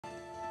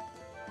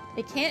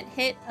It can't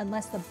hit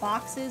unless the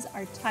boxes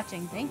are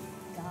touching. Thank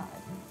God.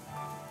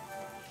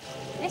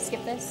 Can I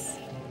skip this?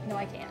 No,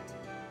 I can't.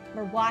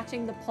 We're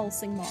watching the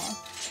pulsing maw.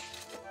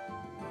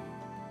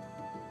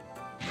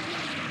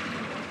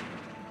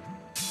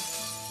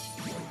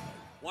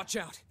 Watch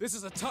out. This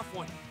is a tough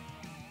one.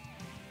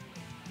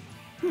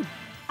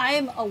 I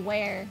am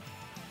aware.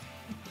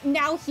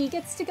 Now he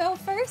gets to go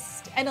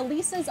first, and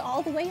Elisa's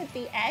all the way at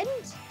the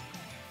end?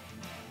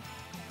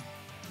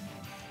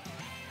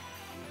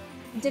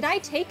 Did I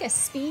take a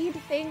speed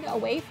thing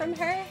away from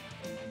her?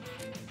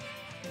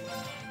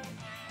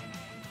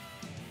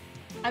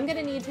 I'm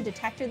gonna need to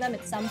detector them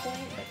at some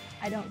point, but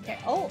I don't care.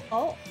 Oh,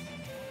 oh.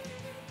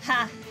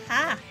 Ha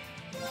ha.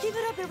 Give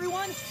it up,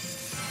 everyone!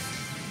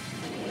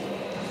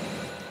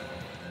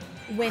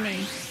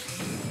 Winning.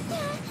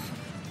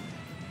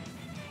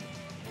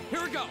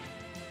 Here we go.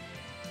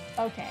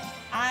 Okay,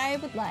 I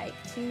would like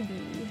to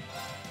be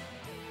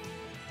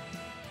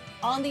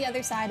on the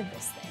other side of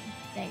this thing.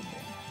 Thank you.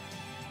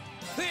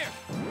 There.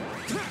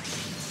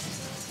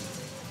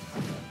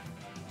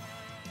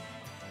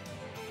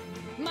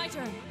 My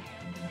turn.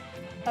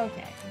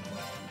 Okay.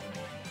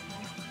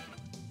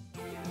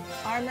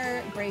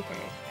 Armor breaker.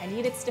 I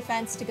need its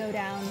defense to go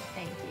down.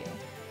 Thank you.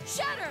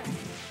 Shatter!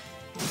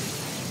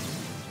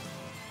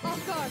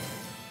 Off guard.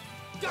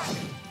 Go.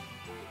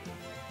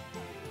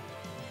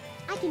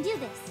 I can do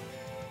this.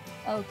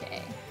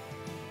 Okay.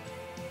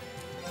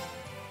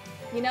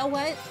 You know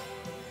what?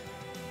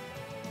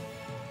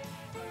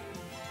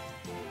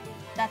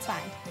 That's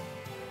fine.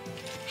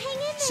 Hang in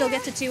there. She'll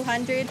get to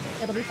 200.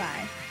 It'll be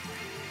fine.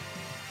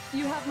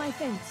 You have my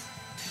fence.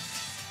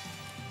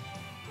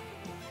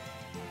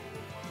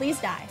 Please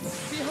die.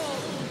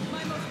 Behold,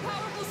 my most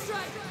powerful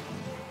strike!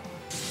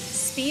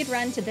 Speed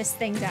run to this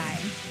thing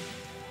dying.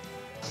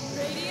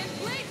 Radiant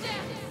blade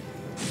dance!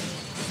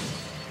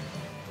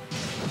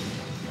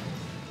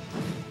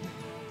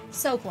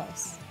 So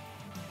close.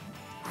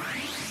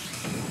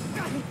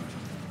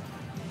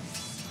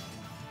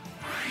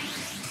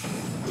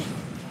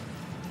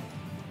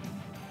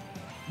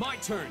 My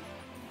turn.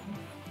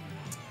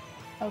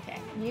 Okay,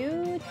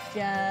 you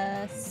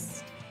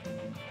just...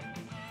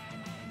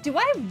 Do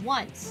I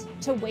want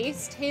to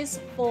waste his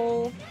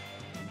full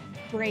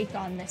break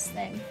on this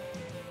thing?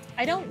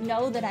 I don't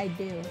know that I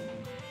do.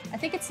 I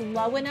think it's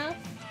low enough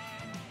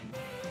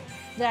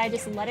that I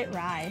just let it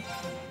ride.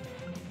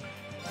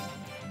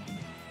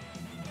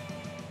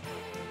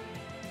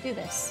 Do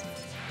this.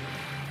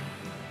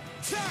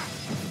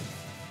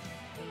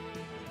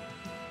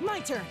 My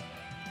turn.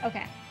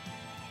 Okay.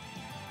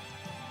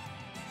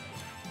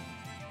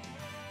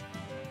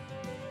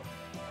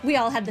 We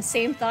all had the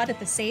same thought at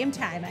the same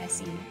time, I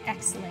see.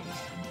 Excellent.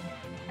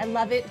 I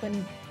love it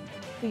when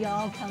we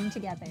all come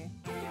together.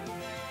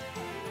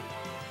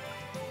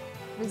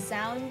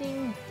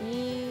 Resounding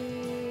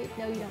beat.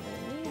 No, you don't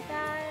really need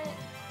that.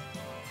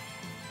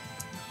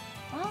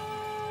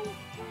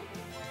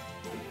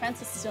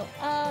 Defense is still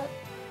up.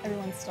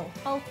 Everyone's still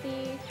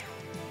healthy.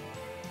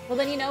 Well,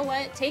 then you know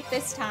what? Take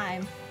this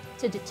time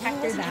to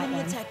detector that enemy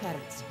one. attack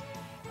patterns.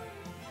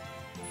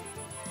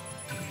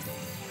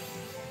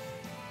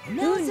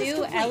 Who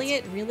knew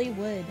Elliot really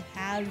would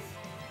have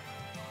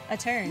a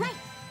turn? Right.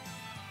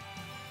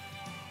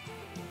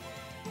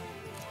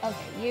 Okay,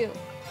 you.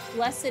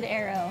 Blessed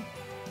arrow.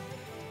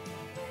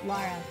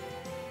 Lara.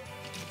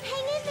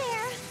 Hang in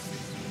there.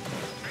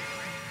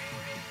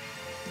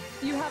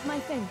 You have my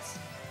fence.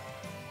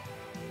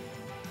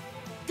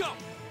 Go.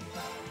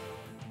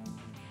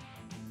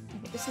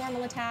 Okay, just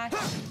normal attack.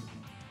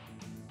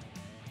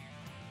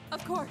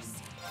 Of course.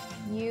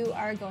 You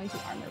are going to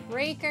armor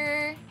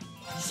breaker.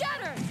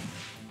 Shatter!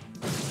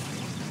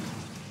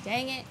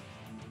 Dang it.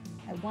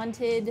 I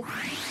wanted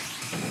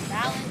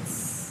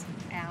balance.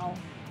 Ow.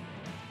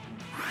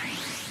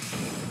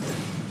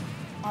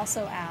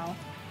 Also ow.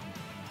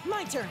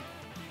 My turn.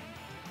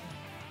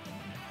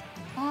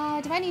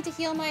 Do I need to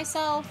heal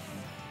myself?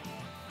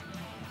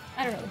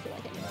 I don't really feel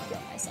like I need to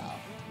heal myself.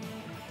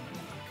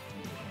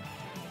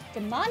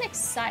 Demonic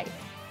Scythe.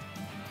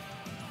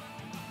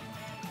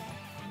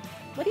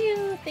 What do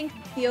you think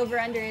the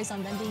over-under is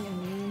on them being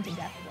immune to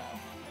death blow?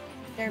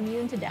 They're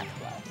immune to death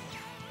blow.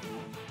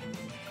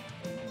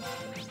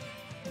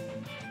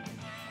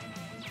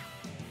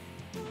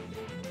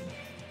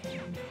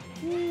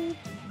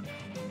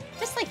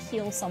 Just like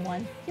heal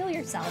someone. Heal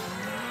yourself.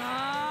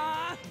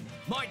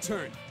 My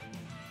turn.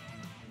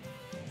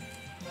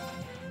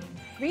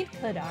 Read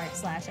could art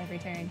slash every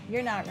turn.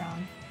 You're not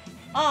wrong.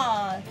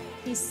 Aw,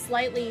 he's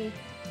slightly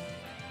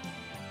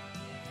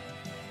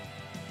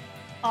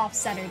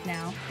off-centered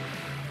now.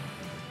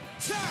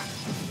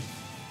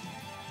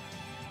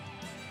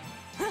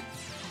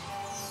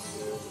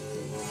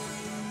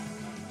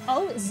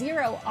 Oh,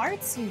 0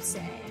 arts, you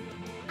say?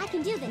 I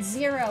can do this.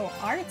 0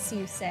 arts,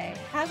 you say?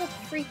 Have a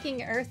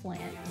freaking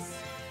Earthlance.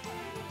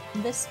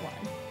 This one.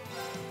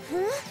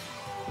 Huh?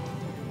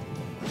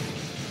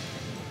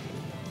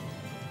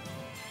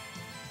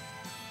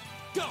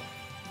 Go.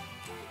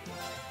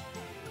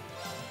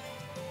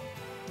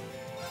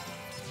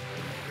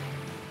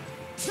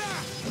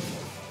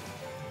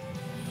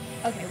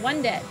 Okay,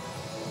 one dead.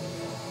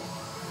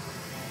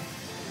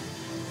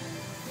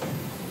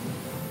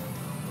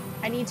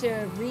 I need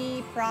to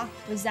re-proc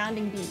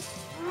resounding beat.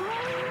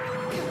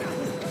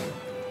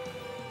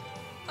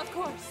 Of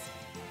course.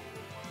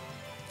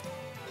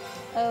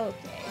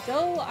 Okay,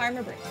 go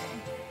armor breaker.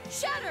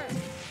 Shatter!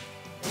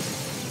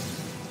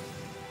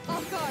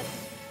 Off guard.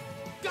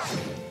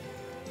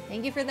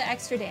 Thank you for the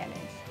extra damage.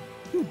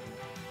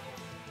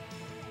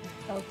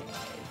 Okay,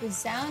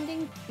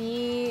 resounding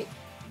beat.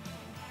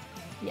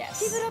 Yes.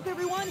 Keep it up,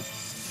 everyone!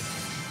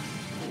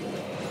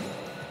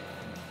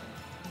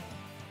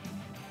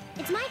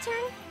 It's my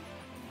turn.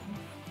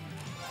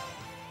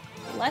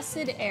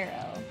 Blessed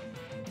arrow.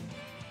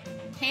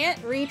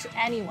 Can't reach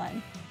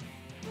anyone.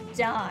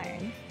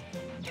 Darn.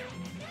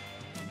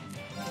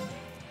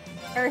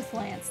 Earth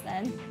Lance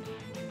then.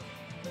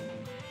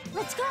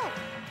 Let's go.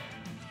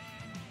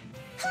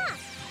 Ha!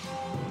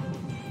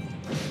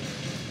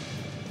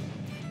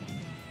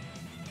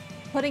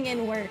 Putting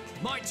in work.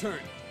 My turn.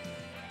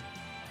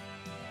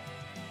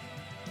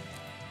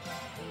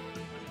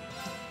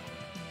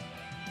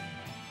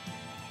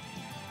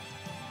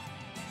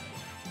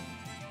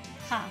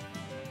 Huh.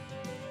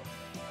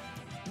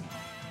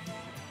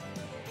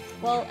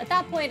 Well, at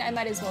that point, I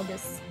might as well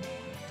just...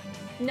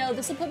 No,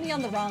 this will put me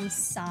on the wrong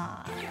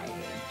side.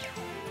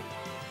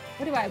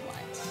 What do I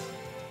want?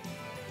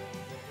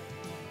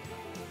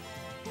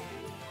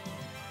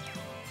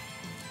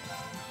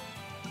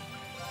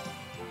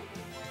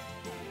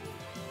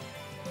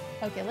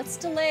 Okay, let's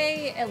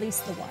delay at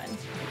least the one.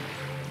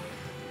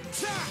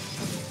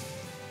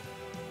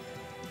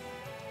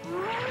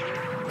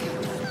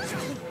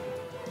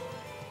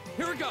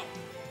 Here we go.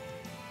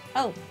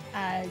 Oh,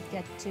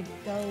 get to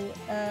go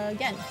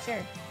again, sure.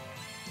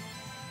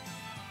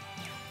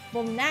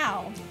 Well,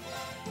 now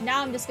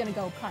I'm just gonna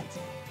go punch.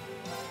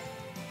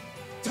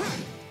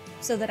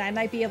 So that I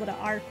might be able to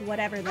arc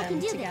whatever them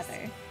do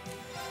together.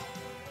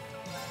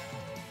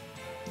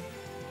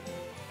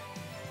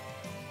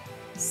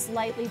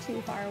 Slightly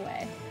too far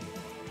away.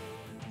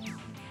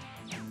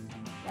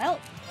 Well,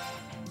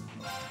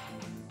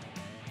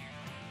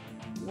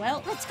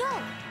 Let's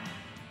go!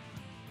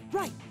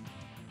 Right.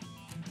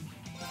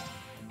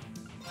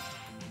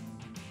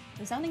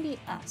 resounding beat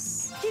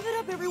us. Keep it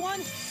up,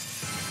 everyone!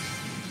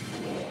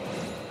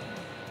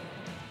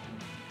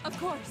 Of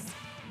course.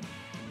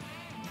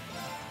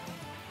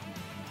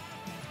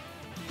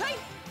 Hey!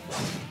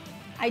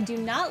 I do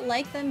not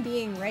like them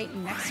being right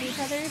next to each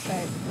other,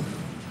 but...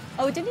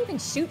 Oh, it didn't even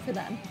shoot for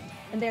them.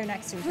 And they're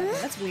next to each other.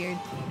 That's weird.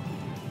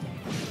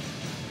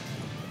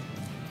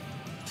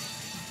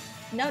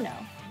 No.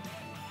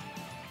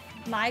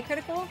 My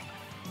critical?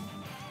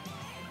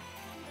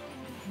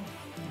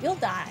 You'll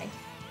die.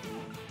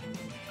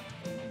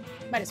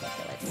 Might as well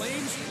kill it.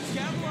 Flames,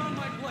 gather on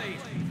my blade.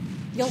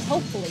 You'll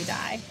hopefully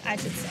die, I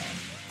should say.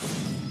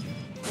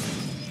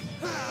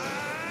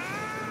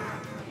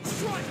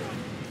 Strike!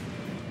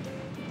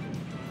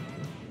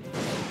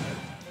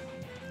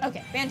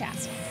 Okay,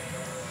 fantastic.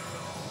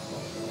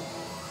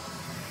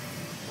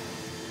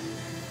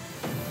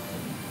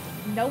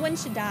 No one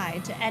should die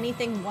to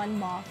anything one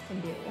moth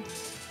can do.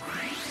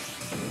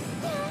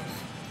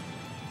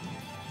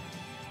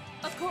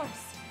 Of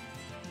course.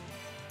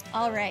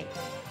 All right,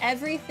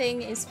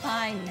 everything is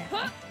fine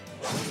now.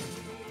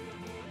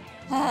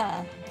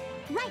 Ah,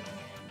 Right.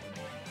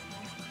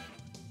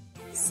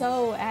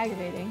 so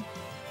aggravating.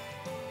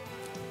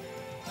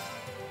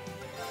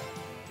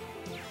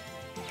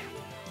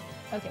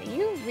 Okay,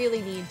 you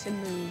really need to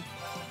move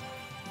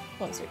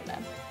closer to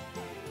them.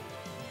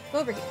 Go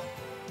over here.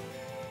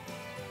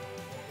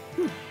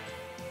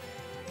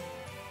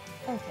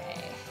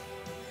 Okay.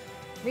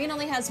 Reen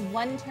only has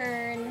one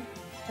turn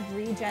of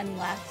regen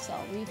left, so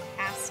I'll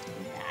recast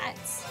that.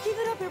 Keep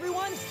it up,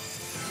 everyone!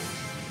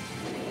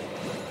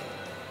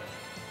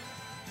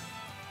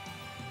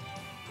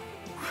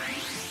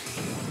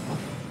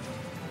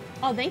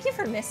 Oh, thank you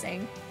for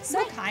missing.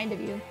 So kind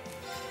of you.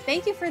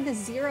 Thank you for the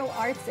 0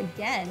 arts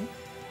again.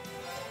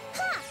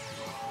 Ha!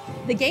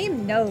 The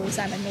game knows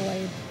I'm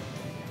annoyed.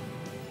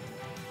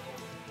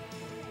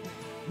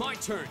 My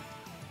turn.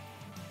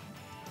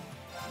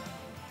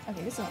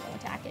 Okay, this one will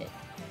attack it.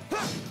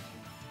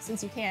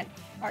 Since you can't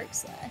arc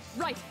slash.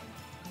 Right.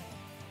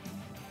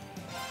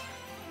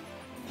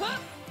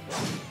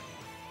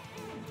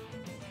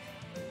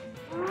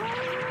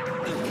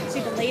 She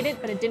delayed it,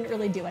 but it didn't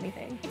really do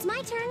anything. It's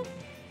my turn.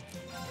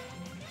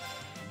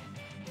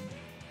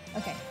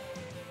 Okay.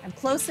 I'm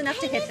close enough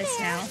to hit this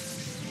now.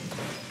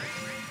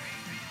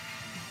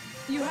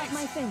 You have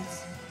my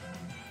things.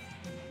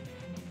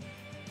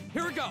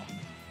 Here we go.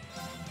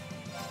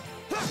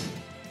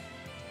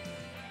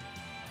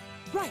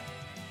 Right.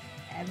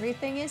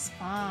 Everything is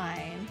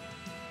fine.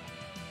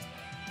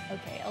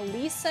 Okay,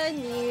 Elisa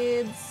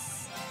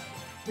needs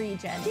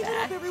regen Keep it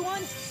up, back.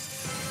 everyone!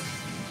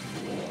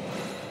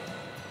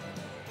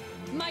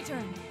 My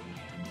turn.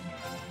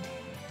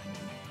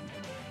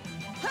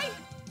 Hey!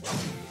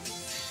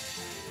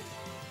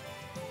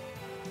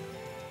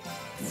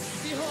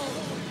 Behold,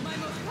 my my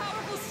most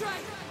powerful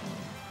strike.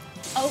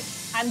 Oh,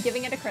 I'm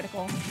giving it a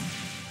critical.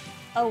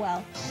 Oh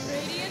well.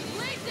 Radiant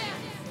blade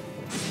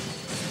dance.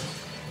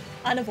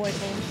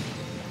 Unavoidable.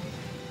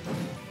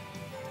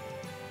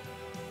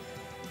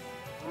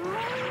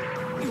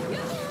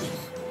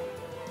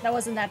 That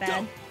wasn't that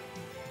bad.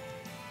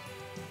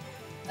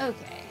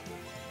 Okay.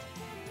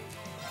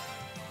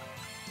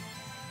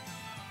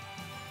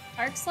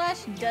 Arc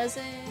Slash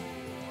doesn't...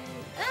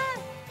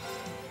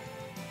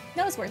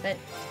 No, it's worth it.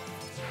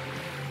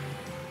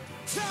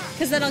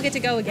 Because then I'll get to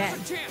go again.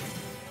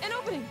 An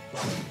opening.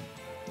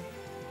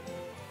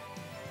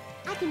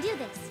 I can do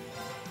this.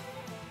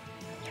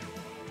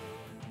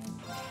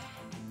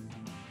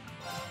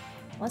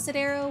 Blessed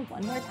Arrow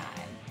one more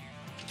time.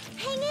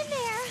 Hang in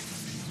there.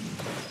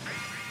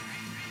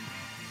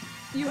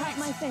 You have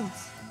my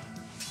things.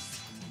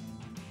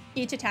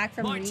 Each attack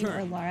from My Reed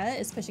turn. or Lara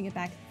is pushing it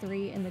back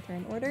 3 in the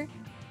turn order,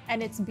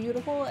 and it's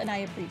beautiful and I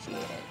appreciate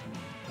it.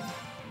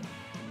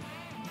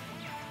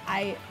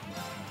 I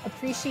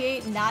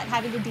appreciate not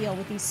having to deal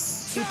with these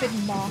stupid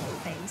moth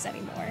things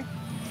anymore.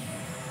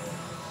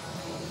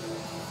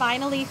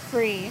 Finally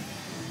free.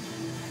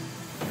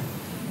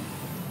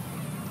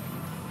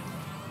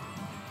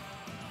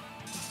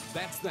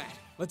 That's that.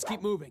 Let's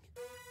keep moving.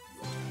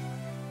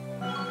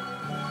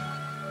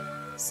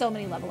 So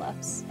many level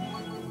ups.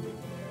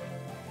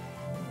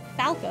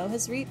 Falco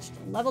has reached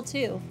level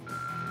 2.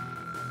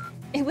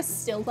 It was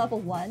still level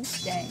 1?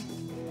 Dang.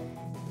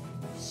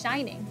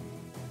 Shining.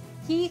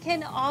 He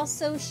can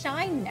also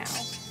shine now.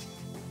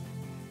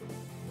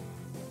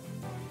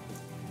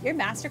 Your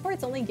Master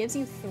Quartz only gives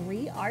you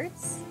 3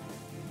 arts?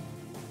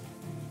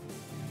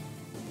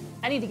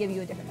 I need to give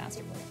you a different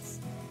Master Quartz.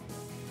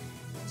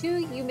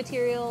 2 U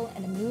material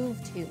and a move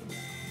 2.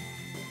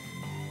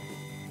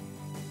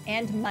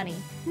 And money.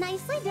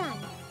 Nicely done.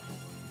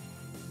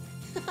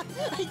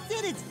 I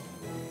did it.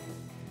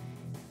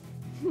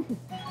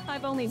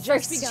 I've only just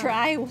First begun.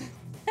 try.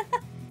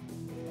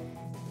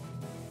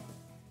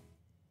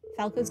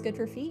 Falco's good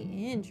for feet?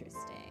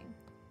 Interesting.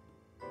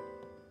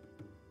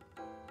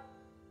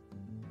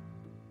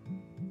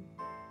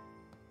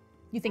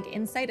 You think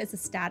insight as a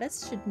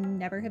status should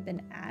never have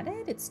been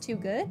added? It's too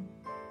good?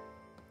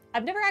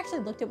 I've never actually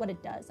looked at what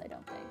it does, I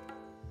don't think.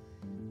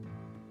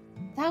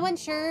 That one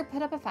sure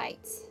put up a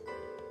fight.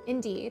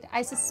 Indeed,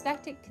 I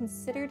suspect it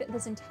considered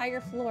this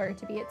entire floor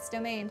to be its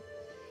domain.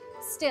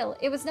 Still,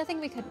 it was nothing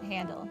we couldn't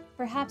handle.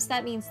 Perhaps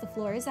that means the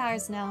floor is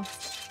ours now.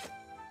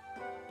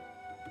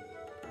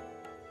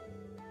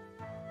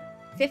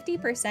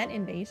 50%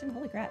 invasion?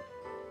 Holy crap.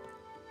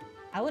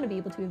 I want to be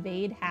able to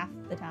evade half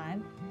the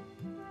time.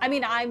 I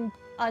mean, I'm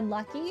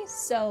unlucky,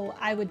 so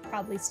I would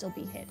probably still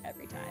be hit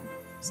every time,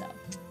 so.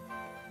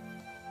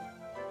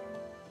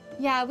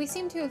 Yeah, we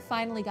seem to have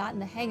finally gotten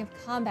the hang of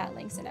combat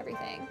links and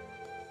everything.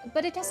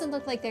 But it doesn't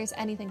look like there's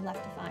anything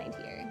left to find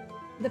here.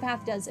 The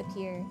path does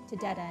appear to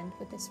dead end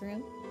with this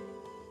room.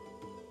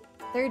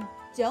 There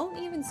don't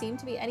even seem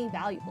to be any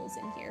valuables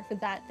in here for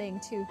that thing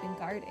to have been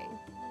guarding.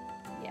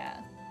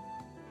 Yeah.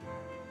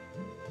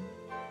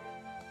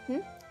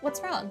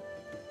 What's wrong?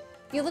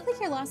 You look like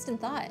you're lost in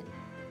thought.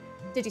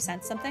 Did you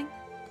sense something?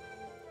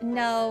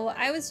 No,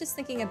 I was just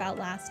thinking about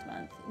last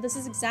month. This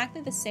is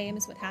exactly the same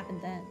as what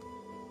happened then.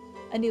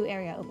 A new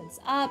area opens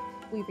up,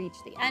 we reach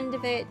the end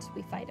of it,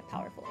 we fight a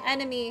powerful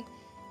enemy,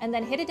 and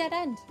then hit a dead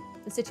end.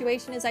 The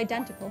situation is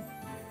identical.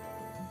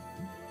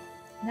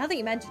 Now that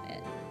you mention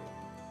it.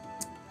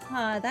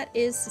 That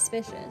is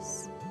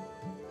suspicious.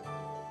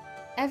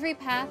 Every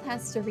path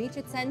has to reach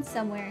its end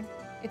somewhere.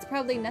 It's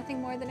probably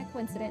nothing more than a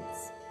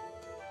coincidence.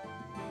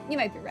 You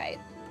might be right.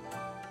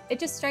 It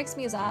just strikes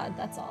me as odd,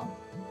 that's all.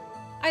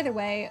 Either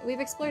way, we've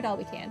explored all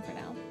we can for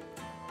now.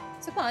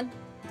 So come on,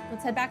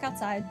 let's head back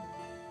outside.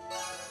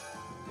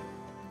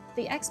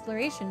 The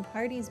exploration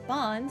party's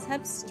bonds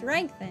have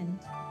strengthened.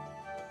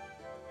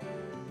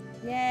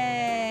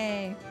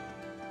 Yay!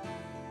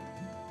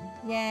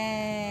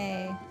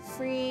 Yay!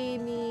 Free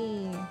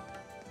me!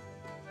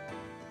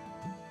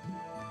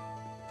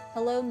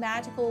 Hello,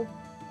 magical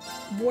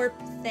warp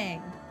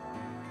thing.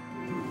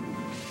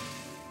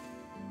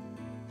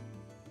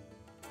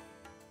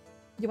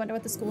 You wonder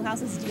what the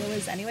schoolhouse's deal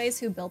is anyways?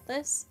 Who built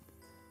this?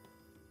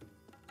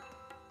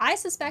 I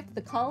suspect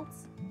the cult,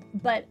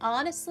 but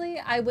honestly,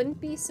 I wouldn't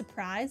be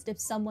surprised if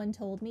someone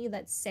told me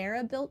that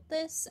Sarah built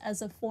this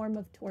as a form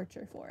of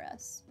torture for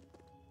us.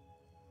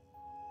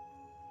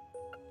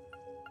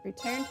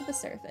 Return to the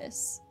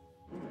surface.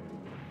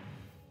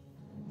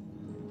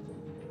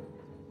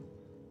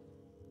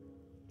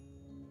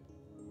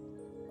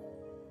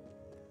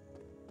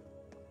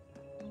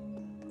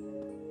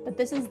 But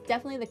this is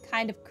definitely the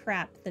kind of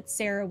crap that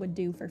Sarah would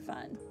do for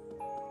fun.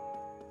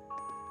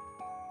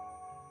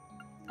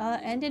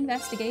 End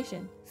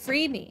investigation.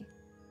 Free me.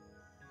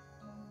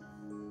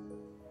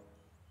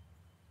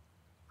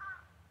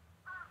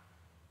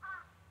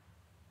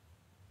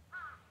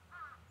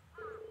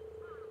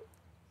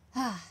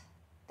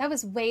 That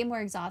was way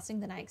more exhausting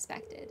than I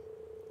expected.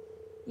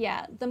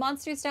 Yeah, the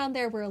monsters down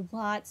there were a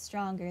lot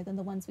stronger than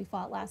the ones we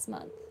fought last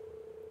month.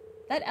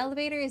 That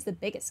elevator is the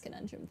biggest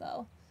conundrum,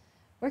 though.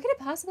 Where could it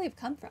possibly have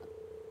come from?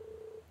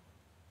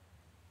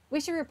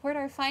 We should report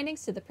our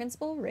findings to the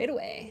principal right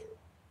away.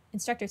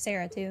 Instructor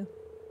Sarah, too.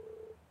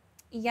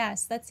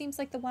 Yes, that seems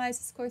like the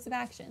wisest course of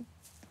action.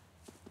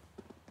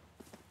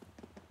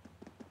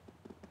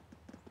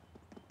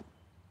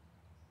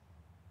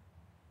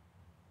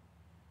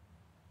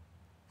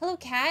 Hello,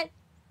 cat.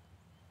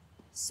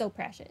 So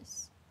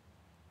precious.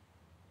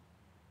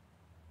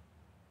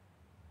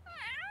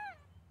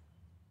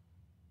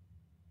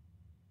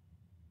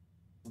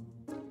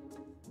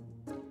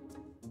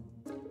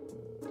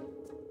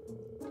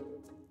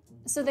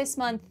 So this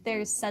month,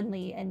 there's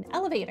suddenly an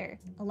elevator,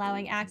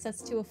 allowing access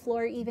to a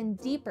floor even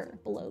deeper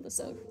below the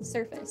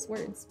surface.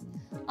 Words.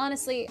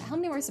 Honestly, how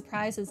many more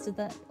surprises did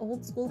the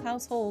old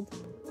schoolhouse hold?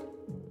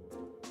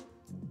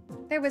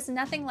 There was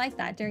nothing like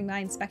that during my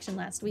inspection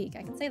last week,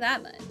 I can say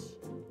that much.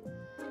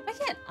 Why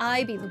can't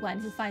I be the one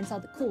who finds all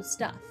the cool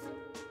stuff?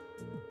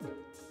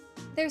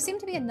 There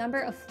seemed to be a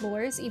number of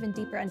floors even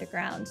deeper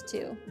underground,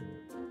 too.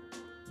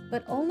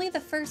 But only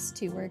the first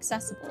two were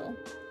accessible.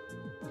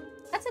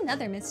 That's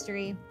another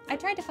mystery. I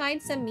tried to find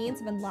some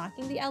means of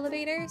unlocking the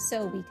elevator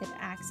so we could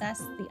access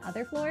the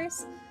other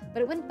floors,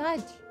 but it wouldn't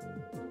budge.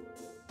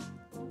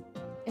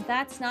 If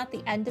that's not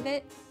the end of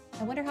it,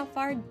 I wonder how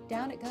far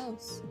down it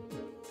goes.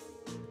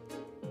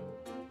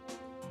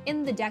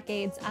 In the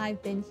decades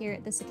I've been here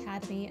at this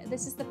academy,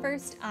 this is the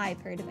first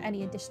I've heard of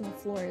any additional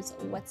floors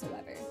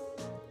whatsoever.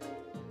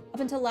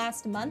 Up until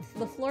last month,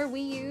 the floor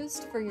we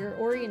used for your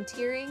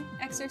orienteering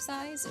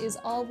exercise is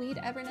all we'd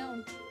ever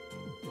known.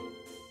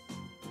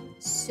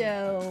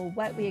 So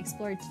what we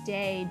explored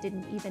today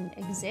didn't even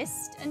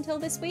exist until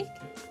this week?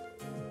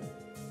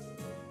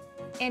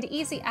 And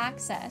easy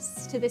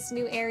access to this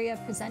new area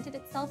presented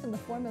itself in the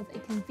form of a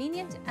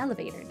convenient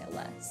elevator, no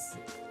less.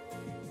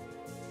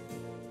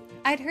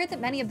 I'd heard that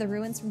many of the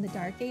ruins from the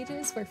Dark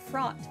Ages were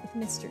fraught with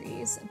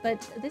mysteries,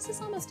 but this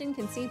is almost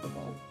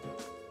inconceivable.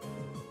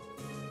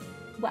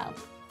 Well,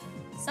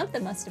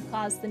 something must have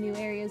caused the new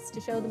areas to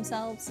show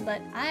themselves,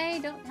 but I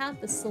don't have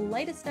the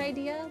slightest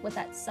idea what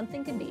that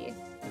something could be.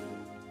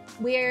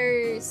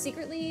 We're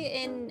secretly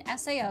in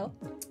SAO,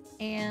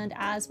 and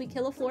as we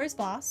kill a floor's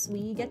boss,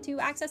 we get to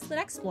access the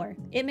next floor.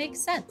 It makes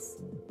sense.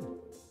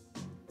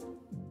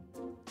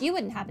 You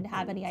wouldn't happen to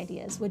have any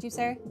ideas, would you,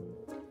 sir?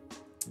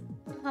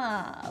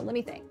 Let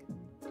me think.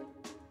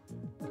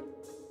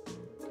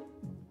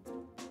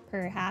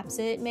 Perhaps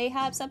it may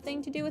have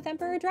something to do with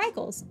Emperor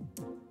Drykles.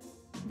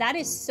 That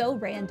is so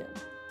random.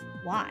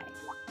 Why?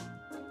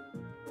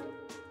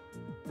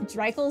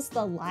 Drykles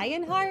the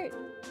Lionheart?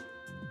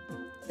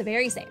 The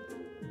very same.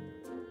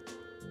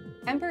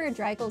 Emperor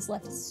Drykles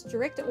left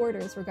strict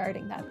orders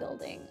regarding that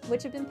building,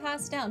 which have been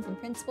passed down from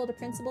principal to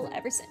principal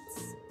ever since.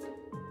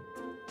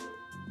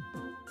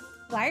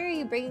 Why are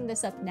you bringing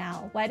this up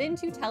now? Why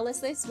didn't you tell us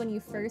this when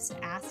you first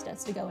asked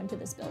us to go into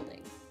this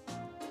building?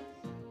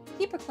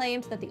 He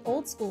proclaimed that the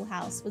old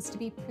schoolhouse was to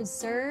be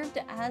preserved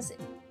as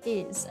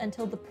is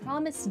until the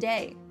promised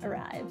day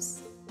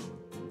arrives.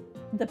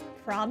 The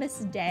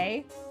promised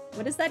day?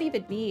 What does that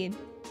even mean?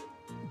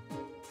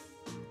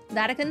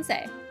 That I couldn't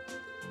say.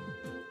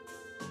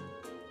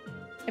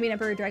 I mean,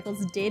 Emperor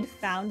Drykles did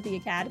found the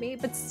academy,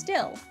 but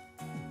still.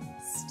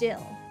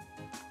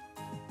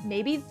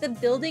 Maybe the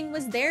building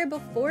was there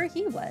before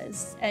he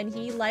was, and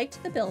he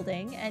liked the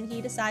building, and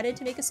he decided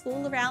to make a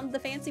school around the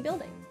fancy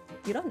building.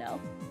 You don't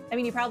know. I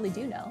mean, you probably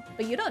do know,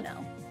 but you don't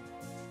know.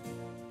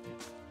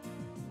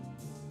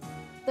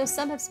 Though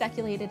some have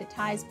speculated it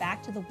ties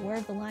back to the War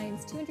of the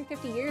Lions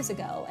 250 years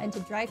ago, and to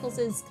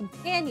Drykles'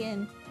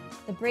 companion,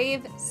 the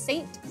brave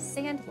Saint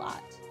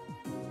Sandlot.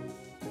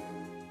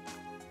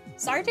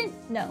 Sergeant?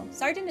 No,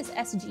 Sergeant is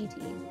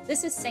SGT.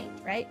 This is Saint,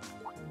 right?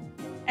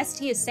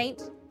 ST is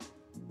Saint.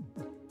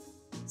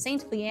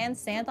 Saint Leanne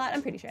Sandlot?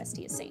 I'm pretty sure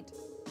ST is Saint.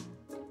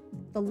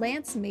 The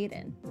Lance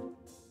Maiden.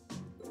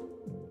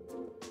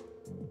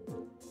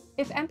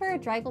 If Emperor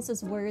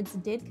Drykles' words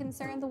did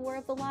concern the War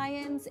of the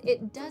Lions,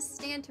 it does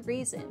stand to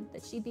reason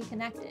that she'd be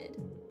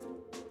connected.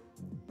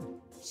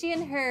 She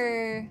and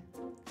her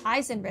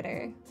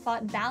Eisenritter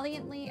fought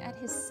valiantly at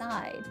his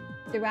side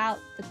throughout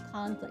the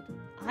conflict with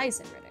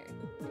Eisenritter.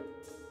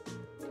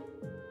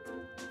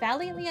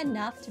 Valiantly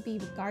enough to be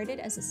regarded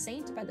as a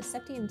saint by the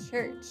Septian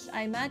Church,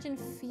 I imagine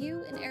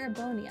few in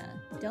Erebonia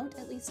don't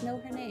at least know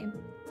her name.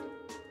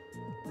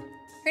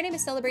 Her name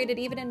is celebrated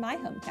even in my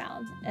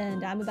hometown,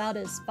 and I'm about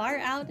as far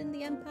out in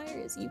the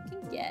Empire as you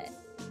can get.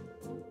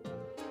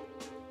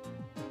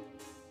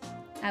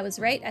 I was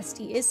right,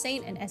 ST is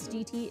Saint and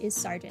SGT is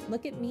Sergeant.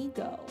 Look at me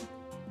go.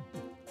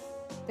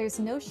 There's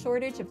no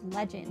shortage of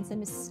legends and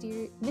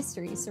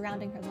mysteries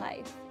surrounding her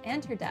life,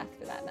 and her death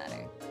for that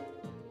matter.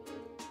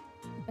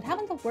 But how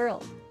in the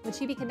world would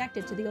she be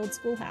connected to the old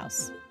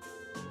schoolhouse?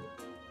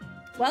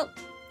 Well,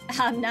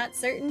 I'm not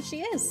certain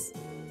she is.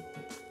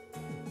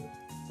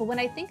 But when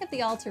I think of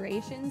the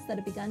alterations that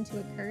have begun to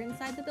occur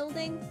inside the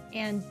building,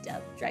 and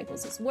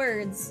Drykles'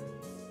 words,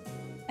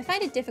 I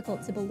find it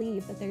difficult to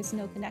believe that there's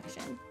no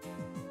connection.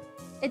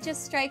 It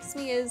just strikes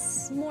me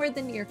as more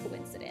than mere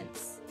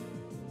coincidence.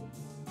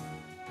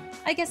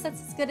 I guess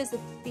that's as good as a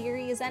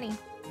theory as any.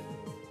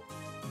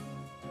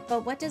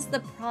 But what does the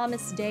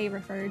promised day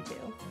refer to?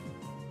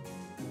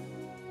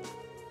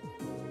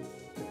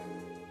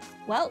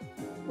 Well,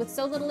 with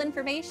so little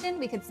information,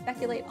 we could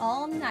speculate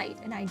all night,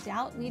 and I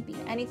doubt we'd be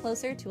any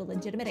closer to a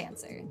legitimate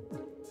answer.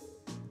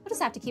 We'll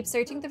just have to keep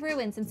searching the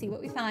ruins and see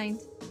what we find.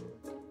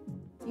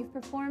 You've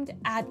performed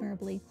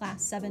admirably,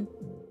 Class 7.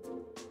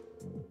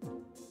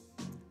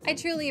 I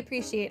truly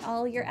appreciate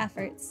all your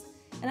efforts,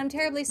 and I'm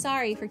terribly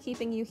sorry for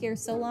keeping you here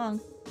so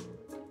long.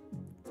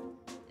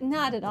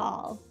 Not at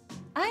all.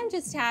 I'm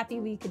just happy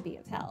we could be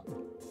of help.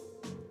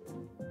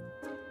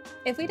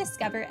 If we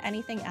discover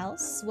anything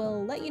else,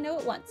 we'll let you know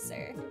at once,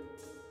 sir.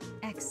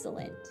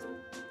 Excellent.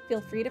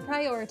 Feel free to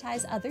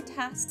prioritize other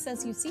tasks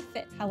as you see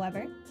fit,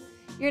 however.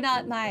 You're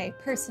not my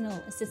personal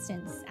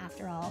assistants,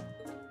 after all.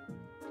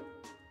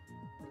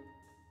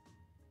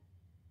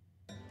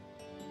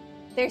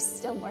 There's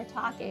still more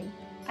talking.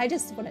 I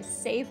just want to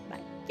save my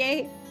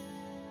game.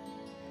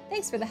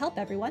 Thanks for the help,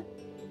 everyone.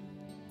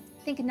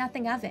 Think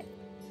nothing of it.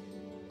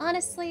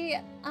 Honestly,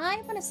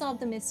 I want to solve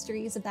the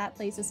mysteries of that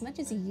place as much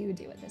as you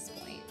do at this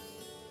point.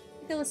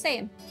 I feel the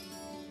same.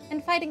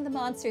 And fighting the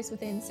monsters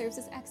within serves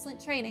as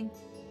excellent training.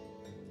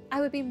 I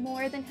would be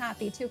more than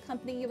happy to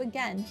accompany you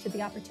again should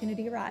the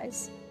opportunity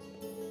arise.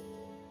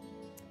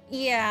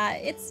 Yeah,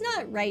 it's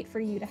not right for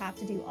you to have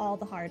to do all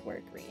the hard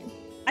work, Green.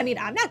 I mean,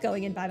 I'm not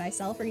going in by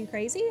myself. Are you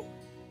crazy?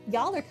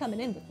 Y'all are coming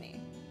in with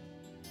me.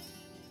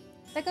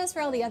 That goes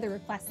for all the other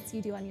requests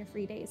you do on your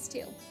free days,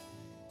 too.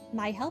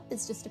 My help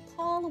is just a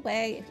call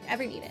away if you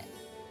ever need it.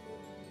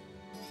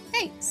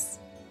 Thanks.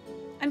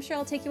 I'm sure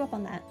I'll take you up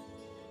on that.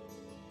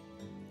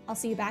 I'll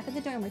see you back at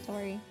the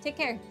dormitory. Take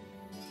care.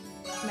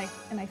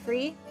 Am I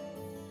free?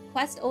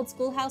 Quest Old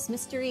Schoolhouse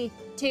Mystery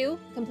 2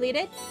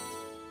 completed.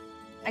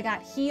 I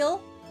got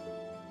heal.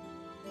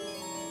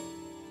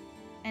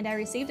 And I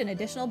received an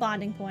additional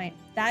bonding point.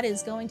 That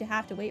is going to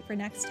have to wait for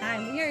next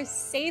time. We are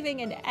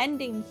saving and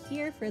ending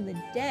here for the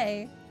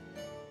day.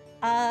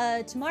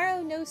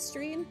 Tomorrow, no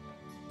stream,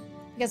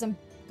 because I'm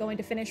going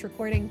to finish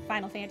recording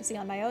Final Fantasy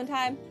on my own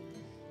time.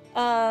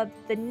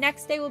 The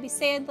next day will be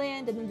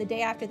Sandland, and then the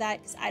day after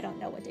that, because I don't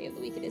know what day of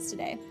the week it is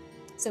today.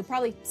 So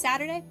probably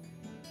Saturday?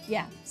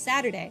 Yeah,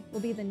 Saturday will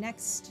be the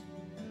next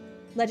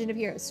Legend of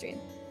Heroes stream.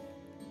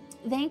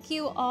 Thank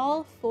you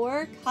all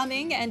for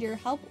coming and your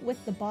help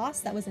with the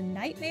boss. That was a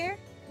nightmare.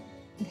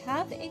 And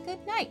have a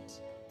good night.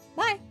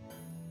 Bye.